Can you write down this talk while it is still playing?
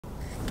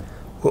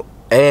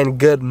And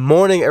good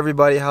morning,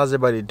 everybody. How's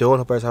everybody doing?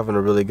 Hope everybody's having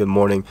a really good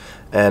morning.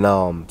 And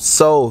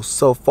so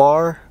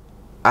far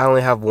I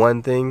only have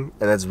one thing,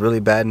 and that's really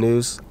bad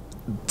news.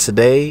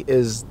 Today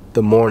is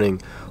the morning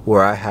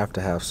where I have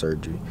to have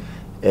surgery.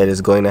 It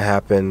is going to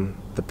happen.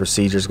 The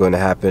procedure is going to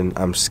happen.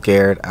 I'm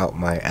scared out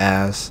my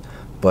ass,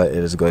 but it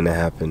is going to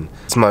happen.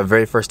 It's my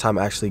very first time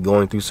actually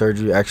going through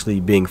surgery, actually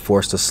being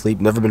forced to sleep.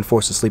 Never been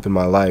forced to sleep in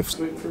my life.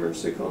 Waiting for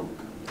nurse to come.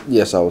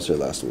 Yes, I was here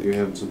last week. You're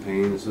having some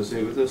pain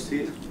associated with those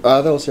teeth?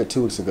 That was here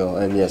 2 weeks ago,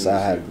 and yes, I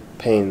had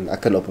pain. I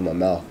couldn't open my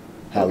mouth.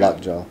 Had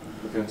lockjaw.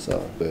 Okay.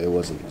 So, but it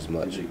wasn't as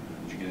much. Did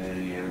you get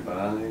any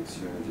antibiotics,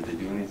 or did they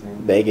do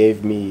anything? They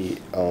gave me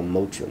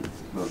Motrin.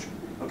 Motrin.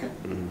 Okay.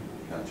 Mm-hmm.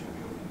 Gotcha.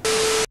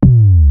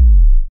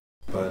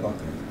 But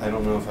I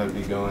don't know if I'd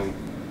be going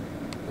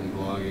and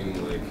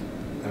blogging, like,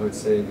 I would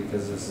say,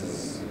 because this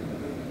is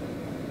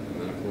a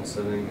medical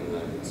setting and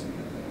that it's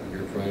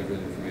your private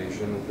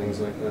information and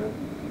things like that.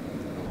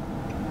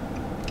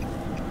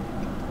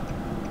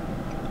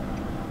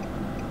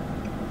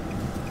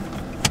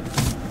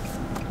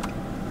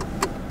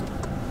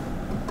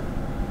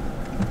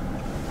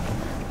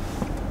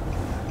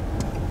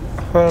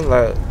 I feel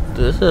like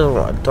this is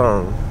my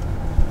tongue.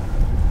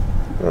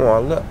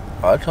 Oh, look,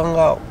 my tongue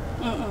out.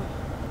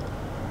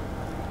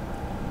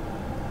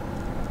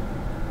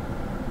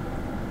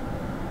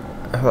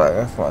 I feel like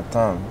that's my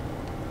tongue.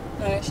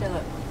 Alright, shut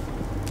up.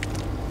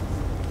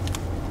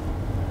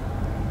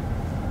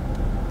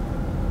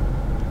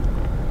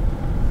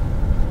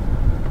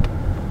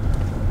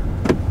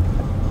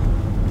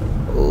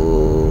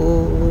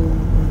 Ooh.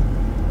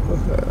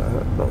 Okay.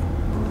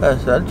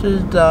 Yes, I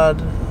just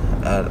died.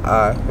 And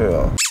I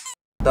feel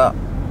stuck.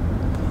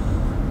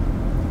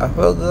 I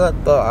feel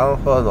good though. I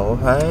don't feel no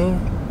pain.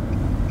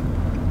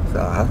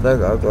 So I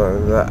think I'm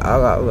going good. I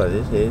got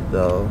ready to see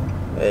though.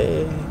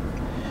 Hey.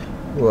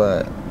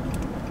 What?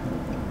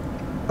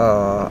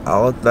 I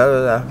was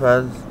better at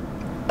first,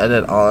 and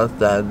then all of a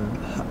sudden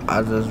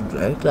I just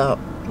blanked out.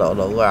 Don't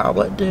know where I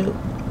went to.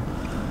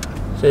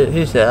 So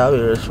he said I'll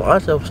be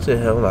responsible to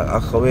him, like I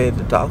come in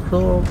to talk to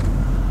him.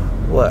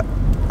 What?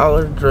 I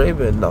was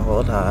dreaming the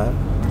whole time.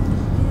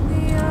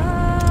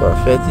 For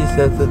 50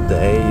 cents a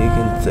day, you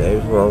can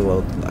save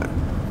someone's life.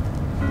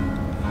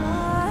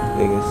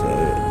 You can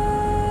save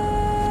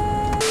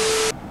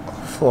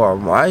it. For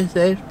my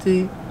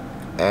safety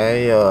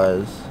and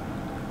yours,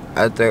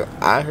 I think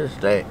I should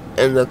stay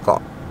in the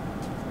car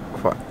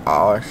for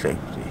our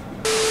safety.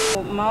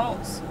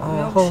 Malts,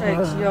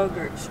 milkshakes,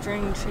 yogurt,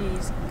 string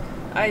cheese,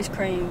 ice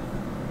cream,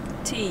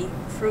 tea,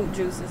 fruit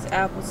juices,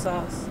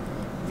 applesauce,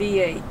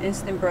 V8,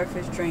 instant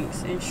breakfast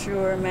drinks,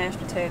 Ensure, mashed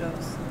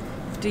potatoes.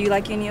 Do you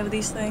like any of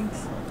these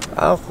things?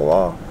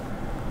 Alcohol.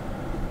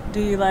 Do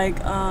you like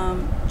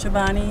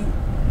Chobani?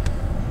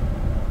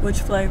 Which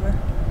flavor?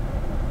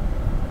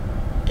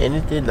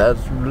 Anything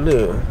that's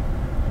blue.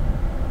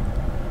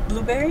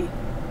 Blueberry?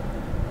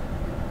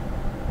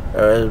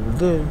 It's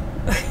blue.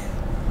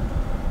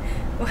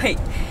 Wait,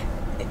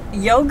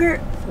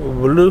 yogurt?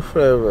 Blue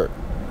flavor.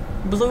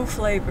 Blue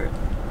flavored.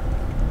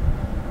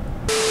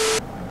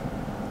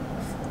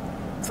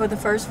 For the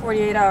first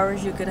 48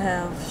 hours, you could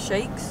have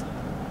shakes,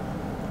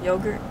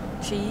 yogurt,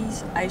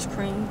 cheese, ice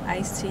cream,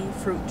 iced tea,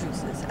 fruit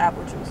juices,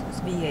 apple juices,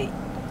 V8,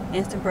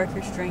 instant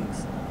breakfast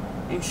drinks,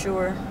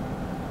 Ensure,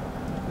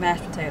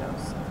 mashed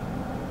potatoes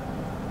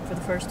for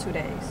the first 2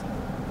 days.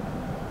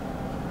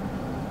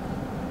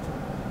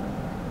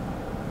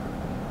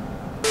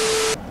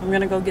 I'm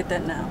gonna go get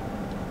that now.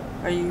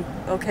 Are you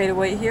okay to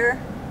wait here?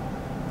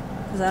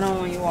 Because I don't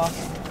want you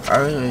walking.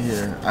 I'm in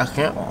here. I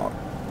can't walk.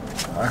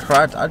 I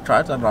tried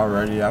that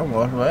already. I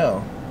almost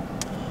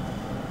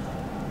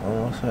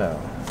fell.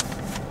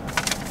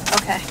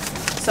 Okay,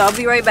 so I'll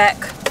be right back.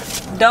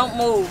 Don't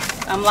move.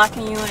 I'm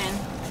locking you in.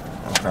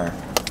 Okay.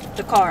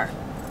 The car.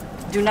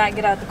 Do not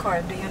get out the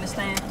car. Do you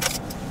understand?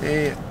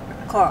 Yeah.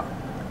 Car.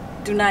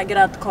 Do not get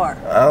out the car.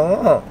 I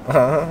won't.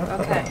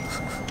 Okay.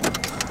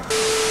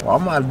 Why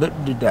am I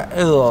looking at that?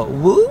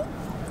 Woo?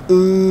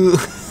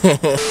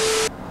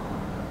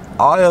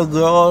 All your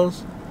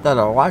girls that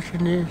are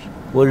watching this,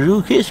 would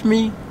you kiss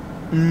me?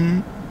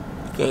 Can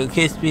you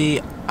kiss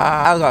me?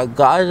 I got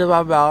guys in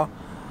my mouth.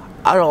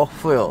 I don't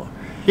feel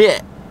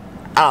shit.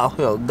 I don't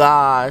feel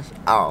guys.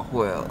 I don't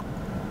feel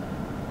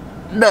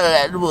none of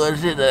that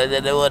bullshit. I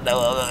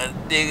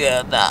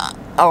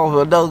don't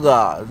feel no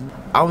guys.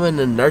 I'm in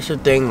the nursing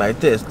thing like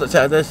this. Look,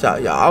 check this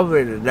out, y'all. I'm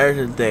in the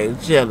nursing thing,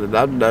 chilling.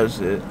 I'm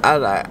nursing. I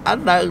like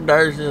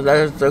nursing.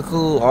 Nurses are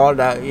cool. All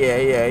that.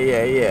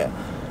 Yeah.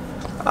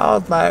 I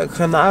was like,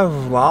 can I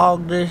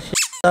vlog this shit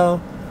though?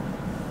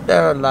 They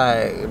were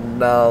like,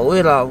 no,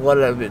 we don't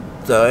want to be,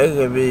 so it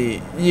could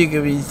be, you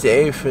can be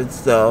safe and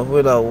stuff.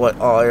 We don't want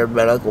all your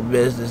medical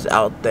business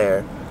out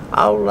there.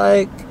 I'm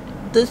like,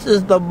 this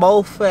is the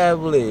Mo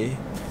family.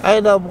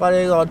 Ain't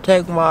nobody gonna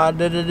take my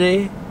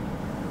identity.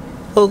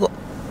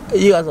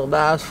 You got some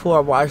nice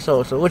for my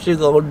social. What you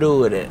gonna do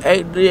with it?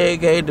 You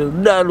ain't gonna do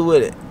nothing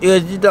with it.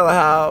 Because you don't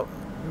have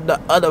the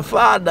other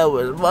 5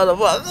 numbers,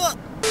 motherfucker.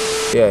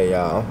 Yeah,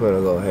 y'all, I'm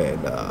gonna go ahead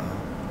and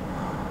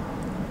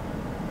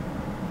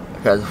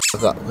Cause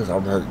fuck up, cause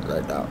I'm hurting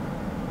right now.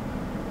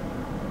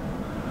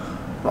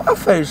 My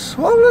face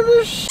swollen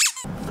as shit.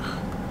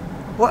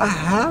 What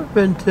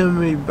happened to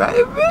me,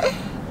 baby?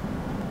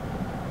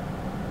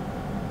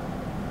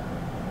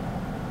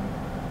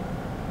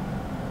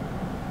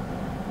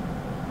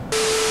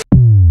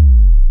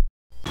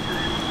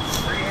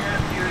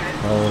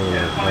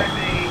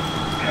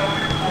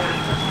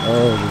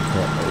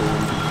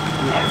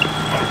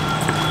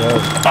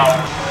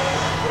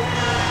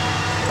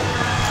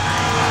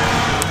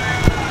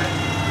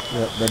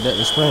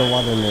 They're spraying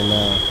water in there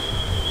now.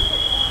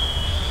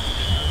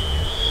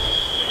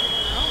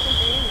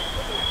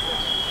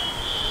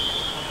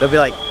 They'll be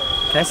like,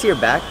 "Can I see your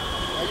back?"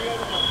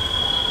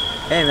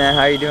 "Hey man,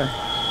 how are you doing?"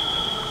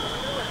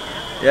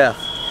 "Yeah."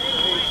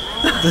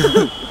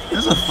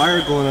 There's a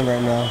fire going on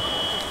right now.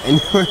 And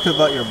you're worried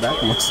about your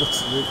back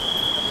muscles, dude.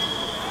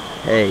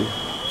 Hey.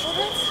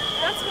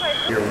 That's what I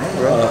heard.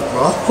 Bro, I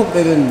hope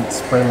they didn't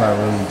spray my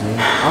room, dude.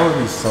 I would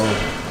be so...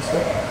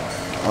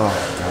 Oh,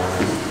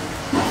 God.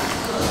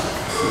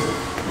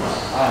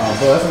 Oh,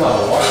 bro, that's a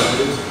lot of water,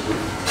 dude.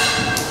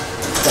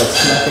 It's like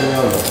smacking me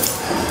on the...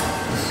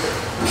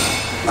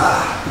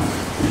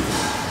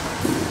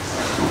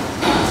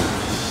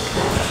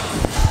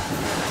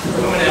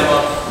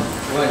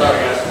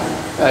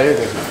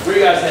 Where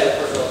you guys headed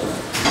first of all?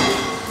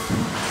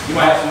 You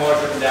might have some more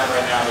dripping down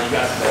right now, but you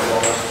guys can go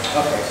over.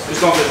 Okay.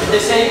 Just going to Did they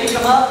say you can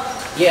come up?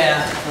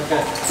 Yeah.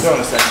 Okay. throw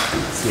in a second.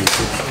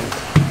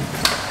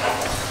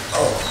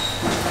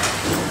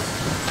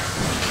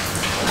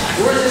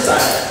 Where's this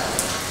side?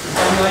 I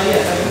have no idea.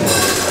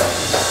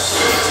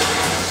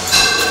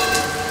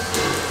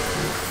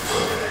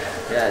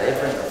 Yeah,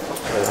 different.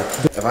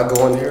 If I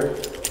go in here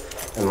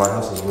and my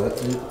house is wet,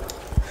 dude.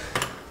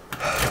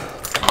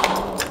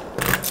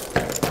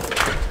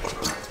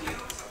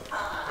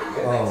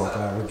 Oh my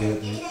God, we're good,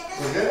 dude.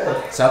 We're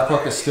good. South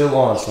Park is still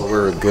on, so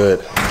we're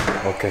good.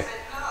 Okay.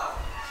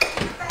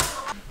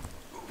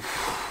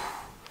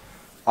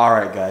 All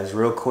right, guys,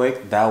 real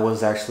quick. That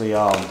was actually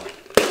that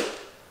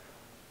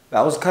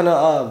was kind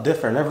of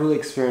different. Never really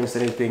experienced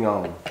anything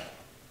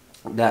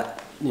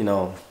that, you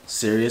know,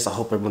 serious. I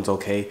hope everyone's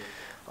okay.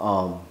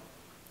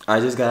 I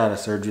just got out of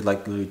surgery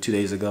like literally 2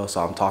 days ago,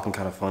 so I'm talking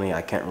kind of funny.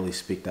 I can't really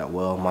speak that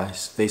well. My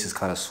face is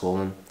kind of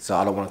swollen, so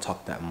I don't want to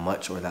talk that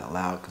much or that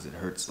loud because it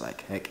hurts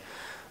like heck.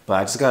 But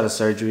I just got out of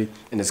surgery,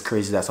 and it's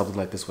crazy that something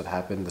like this would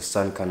happen. The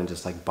sun kind of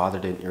just like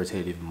bothered it and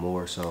irritated even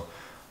more. So,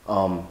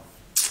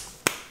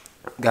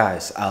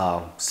 guys,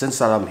 since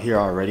that I'm here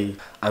already,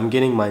 I'm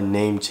getting my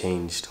name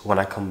changed when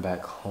I come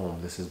back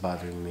home. This is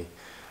bothering me.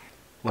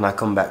 When I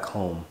come back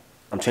home,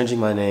 I'm changing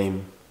my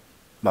name,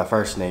 my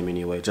first name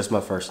anyway, just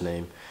my first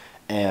name.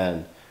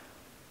 And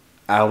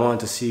I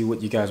wanted to see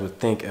what you guys would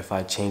think if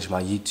I changed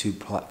my YouTube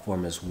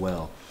platform as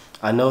well.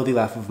 I know The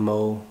Laugh of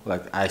Mo,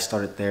 like I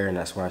started there, and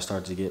that's where I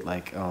started to get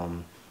like,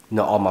 you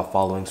know, all my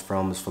followings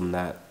from is from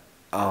that,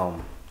 that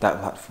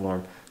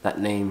platform, that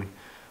name.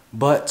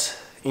 But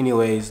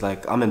anyways,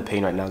 like I'm in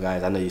pain right now,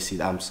 guys. I know you see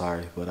that. I'm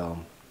sorry, but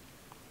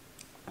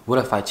what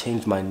if I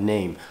changed my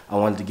name? I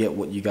wanted to get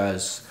what you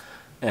guys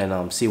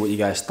and see what you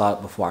guys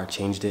thought before I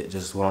changed it.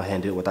 Just went ahead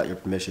and did it without your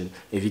permission.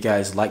 If you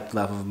guys like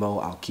Laugh of Mo,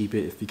 I'll keep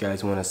it. If you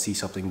guys want to see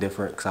something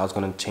different, because I was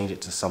going to change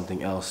it to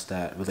something else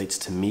that relates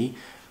to me,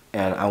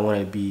 and I want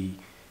to be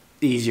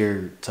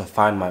easier to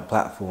find my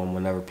platform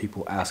whenever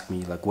people ask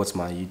me like what's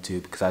my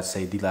YouTube, because I'd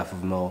say The Laugh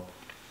of Mo,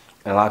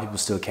 and a lot of people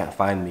still can't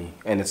find me,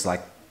 and it's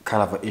like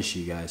kind of an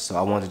issue, guys. So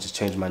I wanted to just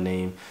change my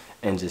name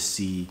and just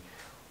see,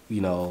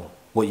 you know,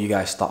 what you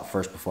guys thought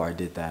first before I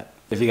did that.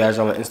 If you guys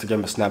are on Instagram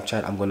and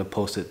Snapchat, I'm going to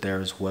post it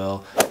there as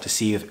well to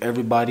see if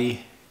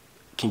everybody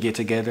can get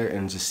together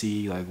and just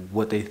see like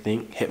what they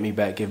think. Hit me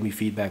back, give me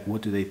feedback.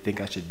 What do they think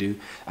I should do?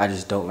 I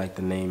just don't like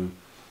the name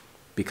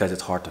because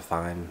it's hard to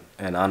find.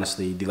 And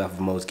honestly, The Laugh of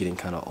Mo is getting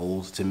kind of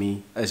old to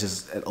me. It's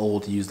just an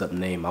old, used up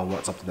name. I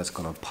want something that's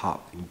going to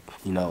pop,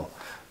 you know.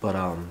 But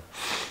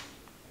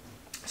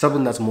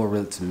something that's more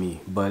real to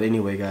me. But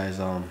anyway, guys,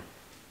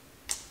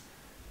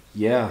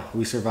 yeah,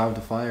 we survived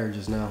the fire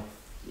just now.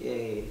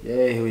 Yay.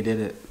 Yay, we did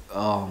it.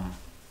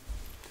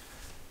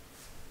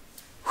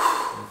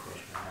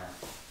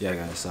 Yeah,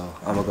 guys, so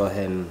I'm gonna go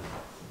ahead and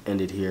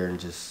end it here and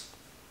just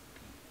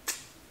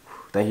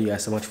thank you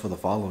guys so much for the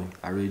following.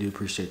 I really do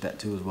appreciate that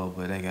too as well.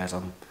 But hey guys,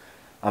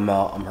 I'm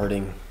out, I'm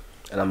hurting,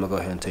 and I'm gonna go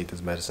ahead and take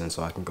this medicine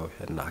so I can go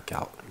ahead and knock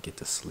out and get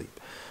to sleep.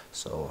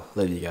 So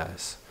love you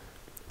guys.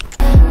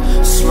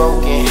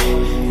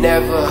 Smoking,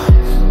 never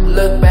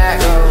look back.